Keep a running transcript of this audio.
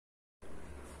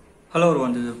Hello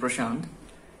everyone, this is Prashanth.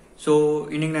 So,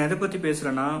 இன்னைக்கு நான் எதை பத்தி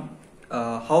பேசுறேன்னா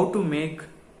how to make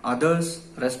others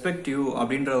respect you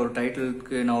அப்படின்ற ஒரு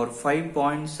டைட்டிலுக்கு நான் ஒரு 5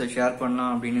 பாயிண்ட்ஸ் ஷேர்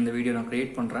பண்ணலாம் அப்படின்னு இந்த வீடியோ நான்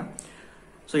கிரியேட் பண்றேன்.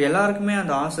 ஸோ எல்லாருக்குமே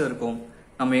அந்த ஆசை இருக்கும்,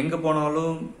 நம்ம எங்க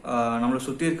போனாலும் நம்மளை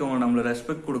சுத்தி இருக்கவங்க நம்மளை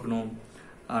ரெஸ்பெக்ட் கொடுக்கணும்,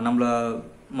 நம்மளை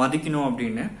மதிக்கணும்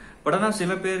அப்படின்னு. பட் ஆனால்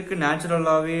சில பேருக்கு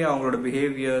நேச்சுரலாகவே அவங்களோட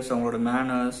பிஹேவியர்ஸ், அவங்களோட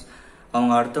மேனர்ஸ்,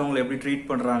 அவங்க அடுத்தவங்களை எப்படி ட்ரீட்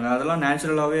பண்றாங்க அதெல்லாம்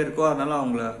நேச்சுரலாகவே இருக்கோ. அதனால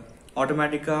அவங்கள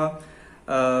ஆட்டோமேட்டிக்காக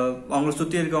அவங்கள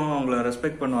சுற்றி இருக்கவங்க அவங்கள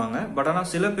ரெஸ்பெக்ட் பண்ணுவாங்க. பட் ஆனால்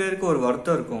சில பேருக்கு ஒரு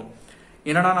வருத்தம் இருக்கும்,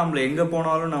 என்னன்னா நம்மளை எங்கே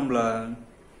போனாலும்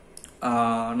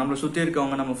நம்மளை சுற்றி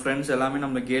இருக்கவங்க நம்ம ஃப்ரெண்ட்ஸ் எல்லாமே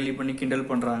நம்மளை கேலி பண்ணி கிண்டல்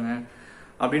பண்ணுறாங்க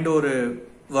அப்படின்ற ஒரு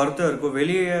வருத்தம் இருக்கும்.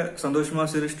 வெளியே சந்தோஷமாக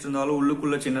சிரிச்சிட்டு இருந்தாலும்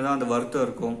உள்ளுக்குள்ளே சின்னதாக அந்த வருத்தம்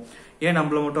இருக்கும், ஏன்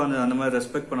நம்மள மட்டும் அந்த மாதிரி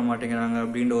ரெஸ்பெக்ட் பண்ண மாட்டேங்கிறாங்க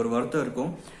அப்படின்ற ஒரு வருத்தம்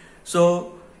இருக்கும். ஸோ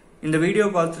இந்த வீடியோ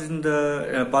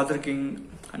பார்த்துருக்கீங்க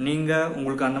நீங்கள்,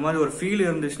 உங்களுக்கு அந்த மாதிரி ஒரு ஃபீல்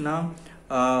இருந்துச்சுன்னா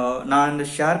நான் இந்த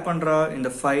ஷேர் பண்ணுற இந்த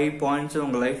 5 பாயிண்ட்ஸ்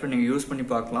உங்கள் லைஃப்பில் நீங்கள் யூஸ் பண்ணி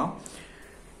பார்க்கலாம்.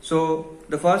 So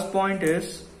the first point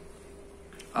is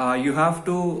you have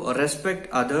to respect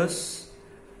others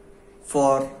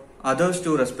for others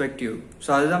to respect you. So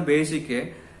அதுதான் பேசிக்கே.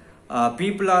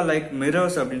 பீப்புள் ஆர் லைக்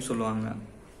மிரர்ஸ் அப்படின்னு சொல்லுவாங்க.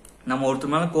 நம்ம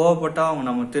ஒருத்தர் மேலே கோவப்பட்டா அவங்க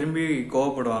நம்ம திரும்பி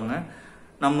கோவப்படுவாங்க,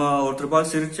 நம்ம ஒருத்தர்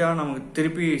பார்த்து சிரிச்சா நமக்கு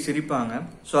திருப்பி சிரிப்பாங்க.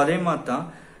 ஸோ அதே மாதிரி தான்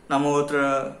நம்ம ஒருத்தரை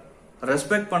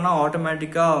ரெஸ்பெக்ட் பண்ணால்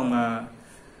ஆட்டோமேட்டிக்காக அவங்க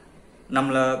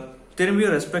நம்மளை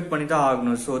திரும்பியும் ரெஸ்பெக்ட் பண்ணி தான்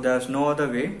ஆகணும். So there's no other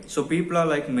way. So people are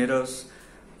like mirrors.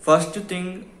 First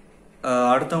thing,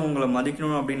 அடுத்தவங்க உங்களை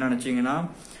மதிக்கணும் அப்படின்னு நினச்சிங்கன்னா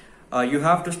you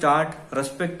have to start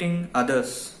respecting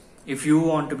others if you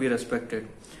want to be respected.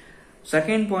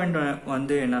 Second point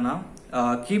வந்து என்னன்னா,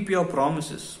 கீப் யுவர்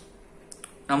ப்ராமிசஸ்.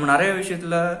 நம்ம நிறைய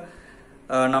விஷயத்தில்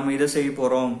நம்ம இதை செய்ய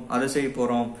போகிறோம், அதை செய்ய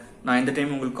போகிறோம், நான் இந்த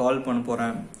டைம் உங்களுக்கு கால் பண்ண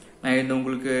போகிறேன், நான்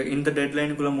உங்களுக்கு இந்த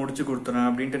டெட்லைனுக்குள்ளே முடிச்சு கொடுத்துறேன்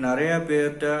அப்படின்ட்டு நிறைய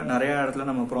பேர்கிட்ட நிறைய இடத்துல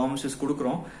நம்ம ப்ராமிசஸ்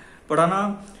கொடுக்குறோம். பட் ஆனால்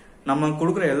நம்ம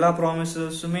கொடுக்குற எல்லா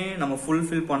ப்ராமிசஸுமே நம்ம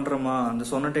ஃபுல்ஃபில் பண்ணுறோமா, அந்த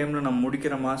சொன்ன டைமில் நம்ம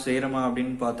முடிக்கிறோமா, செய்கிறோமா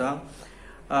அப்படின்னு பார்த்தா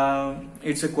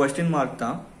இட்ஸ் எ கொஸ்டின் மார்க்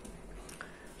தான்.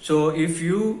 So if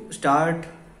you start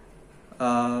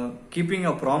keeping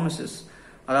your promises,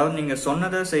 அதாவது நீங்கள்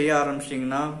சொன்னதை செய்ய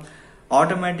ஆரம்பிச்சிட்டிங்கன்னா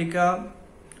ஆட்டோமேட்டிக்காக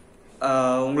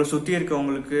உங்களை சுற்றி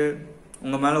இருக்கவங்களுக்கு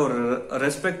உங்கள் மேலே ஒரு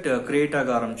ரெஸ்பெக்ட் கிரியேட் ஆக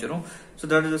ஆரம்பிச்சிடும். So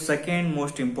that is the second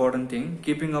most important thing,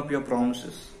 keeping up your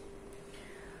promises.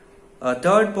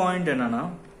 Third point என்னன்னா,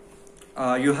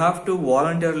 you have to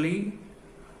voluntarily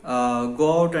go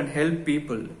out and help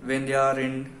people when they are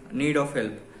in need of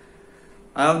help.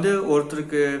 அதாவது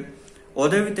ஒருத்தருக்கு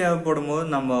உதவி தேவைப்படும் போது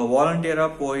நம்ம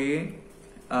வாலண்டியராக போய்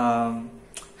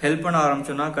ஹெல்ப் பண்ண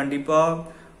ஆரம்பிச்சோம்னா கண்டிப்பாக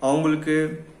அவங்களுக்கு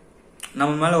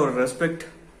நம்ம மேலே ஒரு ரெஸ்பெக்ட்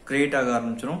கிரியேட் ஆக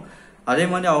ஆரம்பிச்சிடும். அதே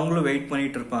மாதிரி அவங்களும் வெயிட்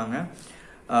பண்ணிட்டு இருப்பாங்க,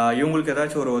 இவங்களுக்கு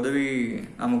ஏதாச்சும் ஒரு உதவி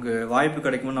நமக்கு வாய்ப்பு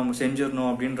கிடைக்குமோ நம்ம செஞ்சிடணும்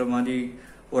அப்படின்ற மாதிரி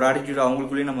ஒரு ஆட்டிடியூட்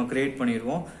அவங்களுக்குள்ளேயே நம்ம கிரியேட்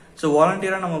பண்ணிடுவோம். ஸோ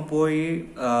வாலண்டியராக நம்ம போய்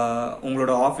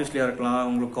உங்களோட ஆஃபீஸ்லேயே இருக்கலாம்,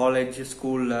 உங்களுக்கு காலேஜ்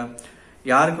ஸ்கூலில்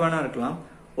யாருக்கு வேணா இருக்கலாம்,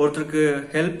 ஒருத்தருக்கு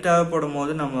ஹெல்ப் தேவைப்படும்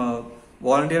போது நம்ம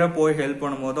வாலண்டியராக போய் ஹெல்ப்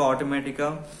பண்ணும்போது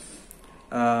ஆட்டோமேட்டிக்காக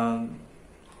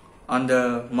அந்த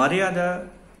மரியாதை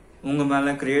உங்க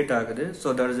மேல கிரியேட் ஆகுது. So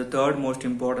that is the third most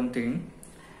important thing.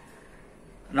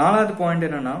 நாலாவது பாயிண்ட்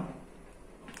என்னன்னா,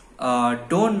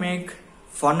 don't make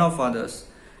fun of others.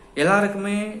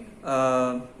 எல்லாருக்குமே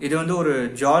இது வந்து ஒரு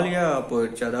ஜாலியா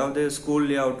போயிடுச்சு. அதாவது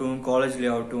ஸ்கூல்லேயே ஆகட்டும்,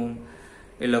 காலேஜ்லேயே ஆகட்டும்,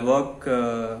 இல்லை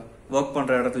ஒர்க்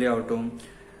பண்ற இடத்துலயே ஆகட்டும்,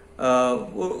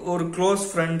 ஒரு க்ளோஸ்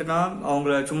ஃப்ரெண்ட்னா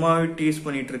அவங்கள சும்மாவே டீஸ்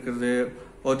பண்ணிட்டு இருக்கிறது,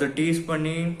 ஒருத்தர் டீஸ்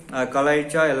பண்ணி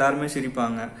கலாய்ச்சா எல்லாருமே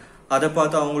சிரிப்பாங்க, அதை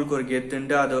பார்த்து அவங்களுக்கு ஒரு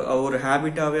கெத்துன்ட்டு அது ஒரு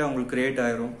ஹேபிட்டாவே அவங்களுக்கு கிரியேட்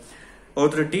ஆயிரும்.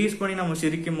 ஒருத்தர் டீஸ் பண்ணி நம்ம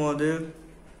சிரிக்கும் போது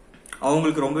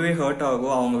அவங்களுக்கு ரொம்பவே ஹர்ட்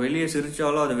ஆகும். அவங்க வெளியே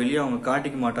சிரிச்சாலும் அதை வெளியே அவங்க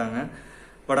காட்டிக்க மாட்டாங்க.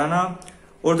 பட் ஆனால்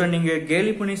ஒருத்தர் நீங்க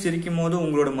கேலி பண்ணி சிரிக்கும் போது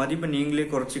உங்களோட மதிப்பை நீங்களே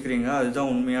குறைச்சிக்கிறீங்க. அதுதான்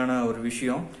உண்மையான ஒரு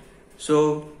விஷயம். ஸோ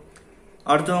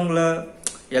அடுத்தவங்கள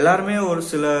எல்லாருமே ஒரு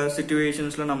சில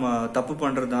சிச்சுவேஷன்ஸ்ல நம்ம தப்பு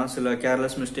பண்றது தான், சில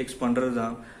கேர்லெஸ் மிஸ்டேக்ஸ் பண்றது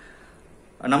தான்.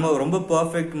 நம்ம ரொம்ப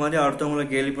பர்ஃபெக்ட் மாதிரி அடுத்தவங்கள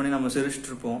கேலி பண்ணி நம்ம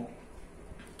சிரிச்சிட்டு இருப்போம்.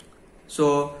 ஸோ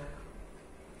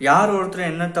யார் ஒருத்தர்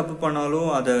என்ன தப்பு பண்ணாலும்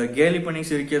அதை கேலி பண்ணி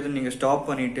சிரிக்கிறது நீங்கள் ஸ்டாப்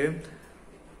பண்ணிட்டு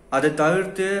அதை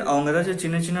தவிர்த்து அவங்க ஏதாச்சும்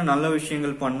சின்ன சின்ன நல்ல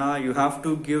விஷயங்கள் பண்ணால் you have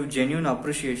to give genuine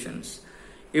appreciations.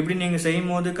 இப்படி நீங்கள்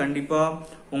செய்யும் போது கண்டிப்பாக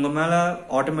உங்கள் மேலே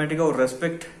ஆட்டோமேட்டிக்காக ஒரு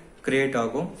ரெஸ்பெக்ட் கிரியேட்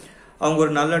ஆகும். அவங்க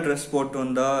ஒரு நல்ல ட்ரெஸ் போட்டு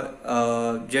வந்தால்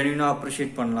ஜென்யூனாக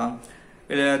அப்ரிஷியேட் பண்ணலாம்.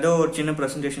 இல்லை ஏதோ ஒரு சின்ன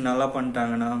ப்ரெசன்டேஷன் நல்லா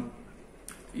பண்ணிட்டாங்கன்னா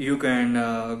you can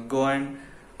go and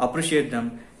appreciate them.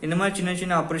 இந்த மாதிரி சின்ன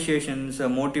சின்ன அப்ரிசியேஷன்ஸ்,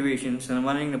 மோட்டிவேஷன்ஸ் இந்த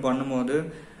மாதிரி நீங்கள் பண்ணும்போது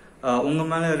உங்கள்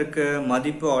மேலே இருக்க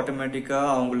மதிப்பு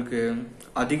ஆட்டோமேட்டிக்காக அவங்களுக்கு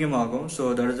அதிகமாகும். So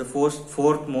that is the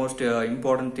fourth most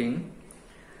important thing.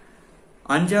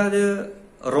 அஞ்சாவது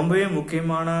ரொம்பவே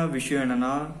முக்கியமான விஷயம்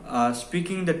என்னன்னா,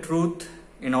 speaking the truth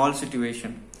in all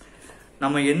situation.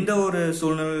 நம்ம எந்த ஒரு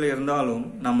சூழ்நிலையில் இருந்தாலும்,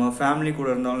 நம்ம ஃபேமிலி கூட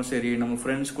இருந்தாலும் சரி, நம்ம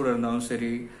ஃப்ரெண்ட்ஸ் கூட இருந்தாலும்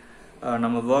சரி,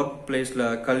 நம்ம ஒர்க் பிளேஸில்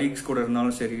கலீக்ஸ் கூட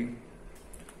இருந்தாலும் சரி,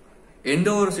 எந்த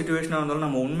ஒரு சுச்சுவேஷனாக இருந்தாலும்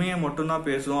நம்ம உண்மையை மட்டும்தான்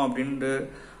பேசுவோம் அப்படின்ட்டு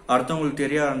அடுத்தவங்களுக்கு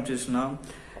தெரிய ஆரம்பிச்சிச்சுன்னா,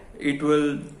 it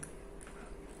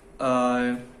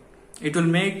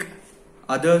will make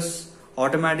others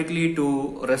automatically to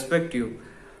respect you.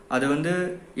 அது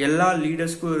எல்லா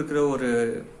லீடர்ஸ்க்கும் இருக்கிற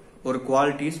ஒரு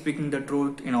quality, speaking the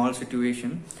truth in all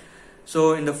situation. So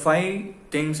இந்த 5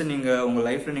 திங்ஸை நீங்கள் உங்கள்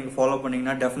லைஃப்பில் நீங்கள் ஃபாலோ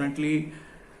பண்ணிங்கன்னா definitely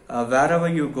where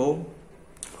ever you go,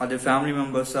 அது ஃபேமிலி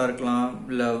மெம்பர்ஸாக இருக்கலாம்,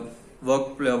 இல்லை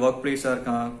ஒர்க் பிளேஸாக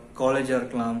இருக்கலாம், காலேஜாக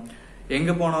இருக்கலாம்,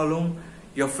 எங்கே போனாலும்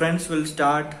your friends will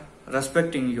start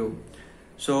respecting you.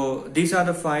 So these are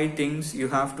the 5 things you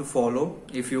have to follow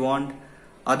if you want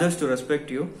others to respect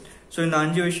you. So இந்த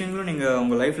 5 விஷயங்களும் நீங்கள்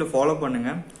உங்கள் லைஃப்பில் ஃபாலோ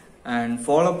பண்ணுங்கள். அண்ட்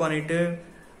ஃபாலோ பண்ணிவிட்டு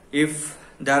if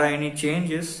there or any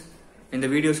changes இந்த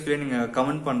வீடியோஸ்க்குள்ளே நீங்கள்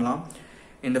comment பண்ணலாம்,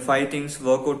 இந்த 5 திங்ஸ்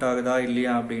ஒர்க் அவுட் ஆகுதா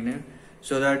இல்லையா அப்படின்னு.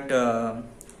 ஸோ தட்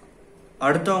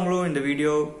அடுத்தவங்களும் இந்த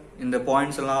வீடியோ, இந்த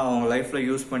பாயிண்ட்ஸ் எல்லாம் அவங்க லைஃப்பில்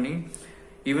யூஸ் பண்ணி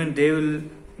even they will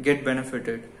get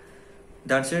benefited.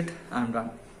 That's it. I'm done.